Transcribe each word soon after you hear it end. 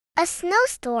A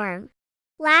snowstorm.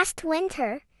 Last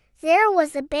winter, there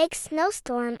was a big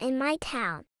snowstorm in my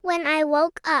town. When I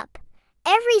woke up,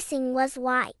 everything was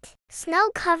white.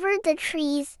 Snow covered the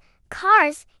trees,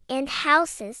 cars, and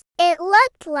houses. It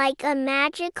looked like a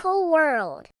magical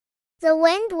world. The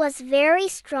wind was very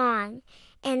strong,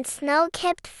 and snow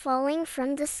kept falling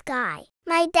from the sky.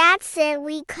 My dad said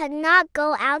we could not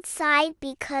go outside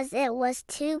because it was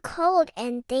too cold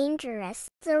and dangerous.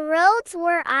 The roads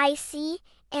were icy,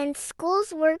 and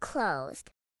schools were closed.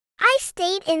 I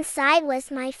stayed inside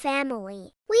with my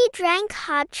family. We drank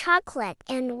hot chocolate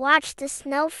and watched the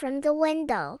snow from the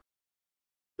window.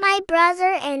 My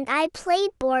brother and I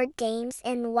played board games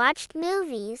and watched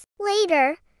movies.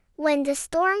 Later, when the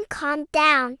storm calmed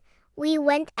down, we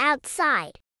went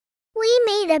outside. We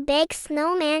made a big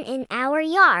snowman in our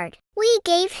yard. We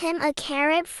gave him a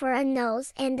carrot for a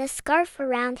nose and a scarf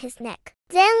around his neck.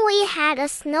 Then we had a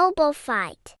snowball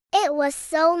fight. It was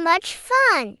so much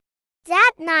fun.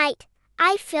 That night,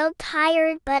 I felt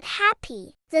tired but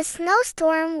happy. The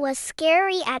snowstorm was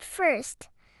scary at first,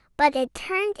 but it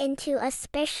turned into a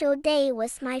special day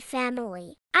with my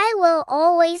family. I will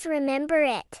always remember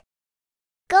it.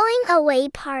 Going away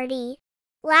party.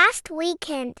 Last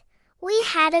weekend, we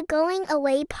had a going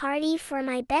away party for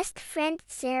my best friend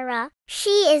Sarah.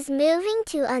 She is moving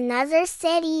to another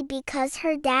city because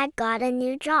her dad got a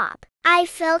new job. I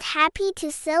felt happy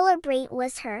to celebrate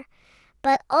with her,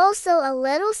 but also a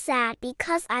little sad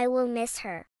because I will miss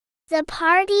her. The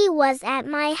party was at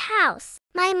my house.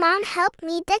 My mom helped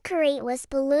me decorate with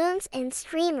balloons and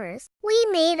streamers. We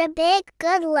made a big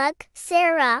 "Good luck,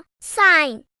 Sarah"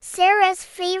 sign. Sarah's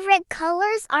favorite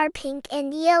colors are pink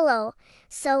and yellow,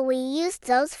 so we used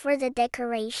those for the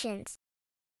decorations.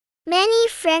 Many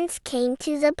friends came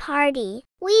to the party.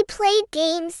 We played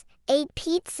games, ate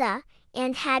pizza,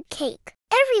 and had cake.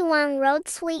 Everyone wrote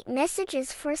sweet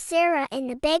messages for Sarah in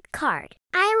a big card.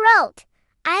 I wrote,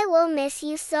 "I will miss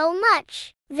you so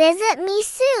much. Visit me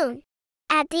soon."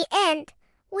 At the end,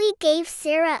 we gave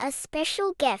Sarah a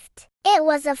special gift. It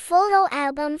was a photo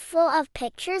album full of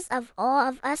pictures of all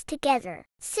of us together.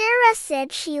 Sarah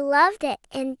said she loved it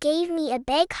and gave me a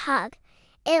big hug.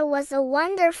 It was a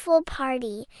wonderful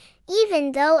party,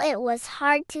 even though it was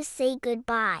hard to say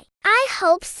goodbye. I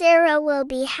hope Sarah will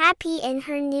be happy in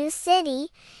her new city,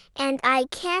 and I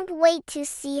can't wait to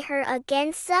see her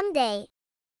again someday.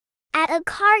 At a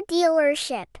car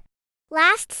dealership.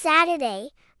 Last Saturday,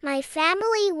 my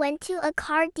family went to a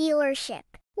car dealership.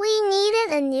 We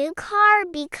needed a new car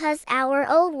because our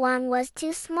old one was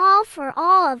too small for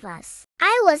all of us.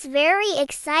 I was very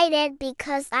excited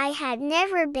because I had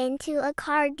never been to a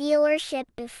car dealership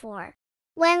before.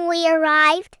 When we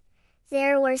arrived,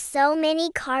 there were so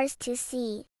many cars to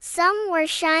see. Some were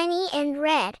shiny and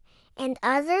red, and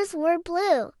others were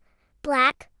blue,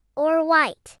 black, or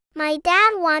white. My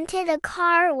dad wanted a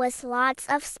car with lots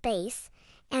of space,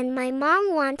 and my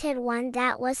mom wanted one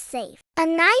that was safe. A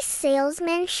nice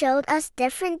salesman showed us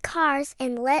different cars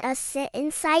and let us sit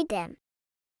inside them.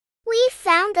 We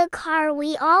found a car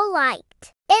we all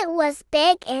liked. It was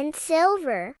big and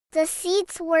silver. The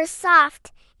seats were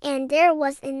soft, and there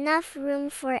was enough room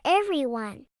for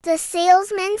everyone. The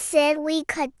salesman said we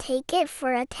could take it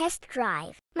for a test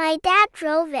drive. My dad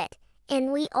drove it,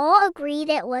 and we all agreed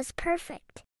it was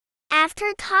perfect.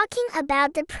 After talking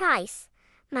about the price,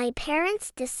 my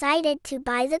parents decided to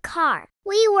buy the car.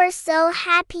 We were so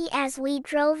happy as we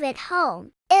drove it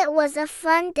home. It was a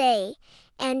fun day,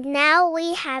 and now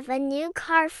we have a new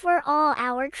car for all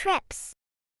our trips.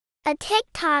 A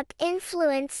TikTok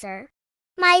influencer.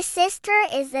 My sister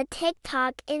is a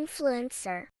TikTok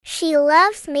influencer. She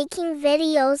loves making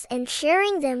videos and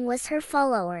sharing them with her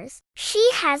followers. She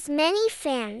has many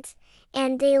fans,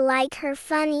 and they like her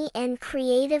funny and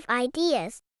creative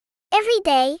ideas. Every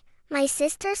day, my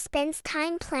sister spends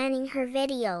time planning her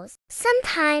videos.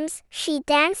 Sometimes she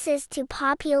dances to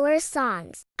popular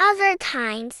songs. Other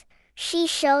times, she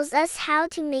shows us how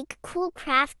to make cool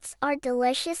crafts or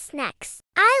delicious snacks.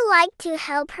 I like to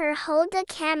help her hold the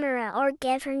camera or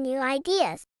give her new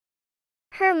ideas.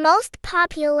 Her most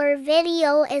popular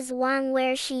video is one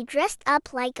where she dressed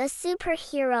up like a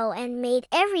superhero and made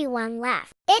everyone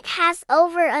laugh. It has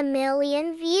over 1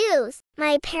 million views.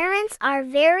 My parents are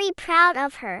very proud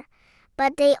of her,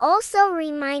 but they also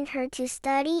remind her to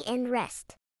study and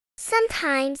rest.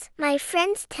 Sometimes, my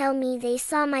friends tell me they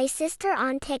saw my sister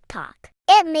on TikTok.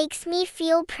 It makes me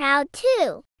feel proud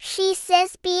too. She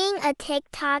says being a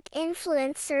TikTok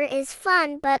influencer is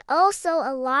fun but also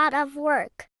a lot of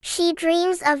work. She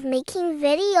dreams of making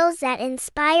videos that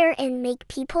inspire and make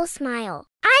people smile.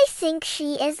 I think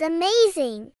she is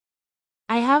amazing.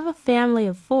 I have a family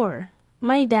of 4.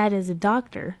 My dad is a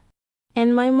doctor,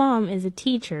 and my mom is a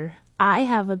teacher. I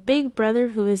have a big brother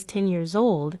who is 10 years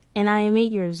old, and I am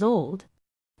 8 years old.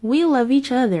 We love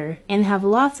each other and have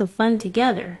lots of fun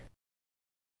together.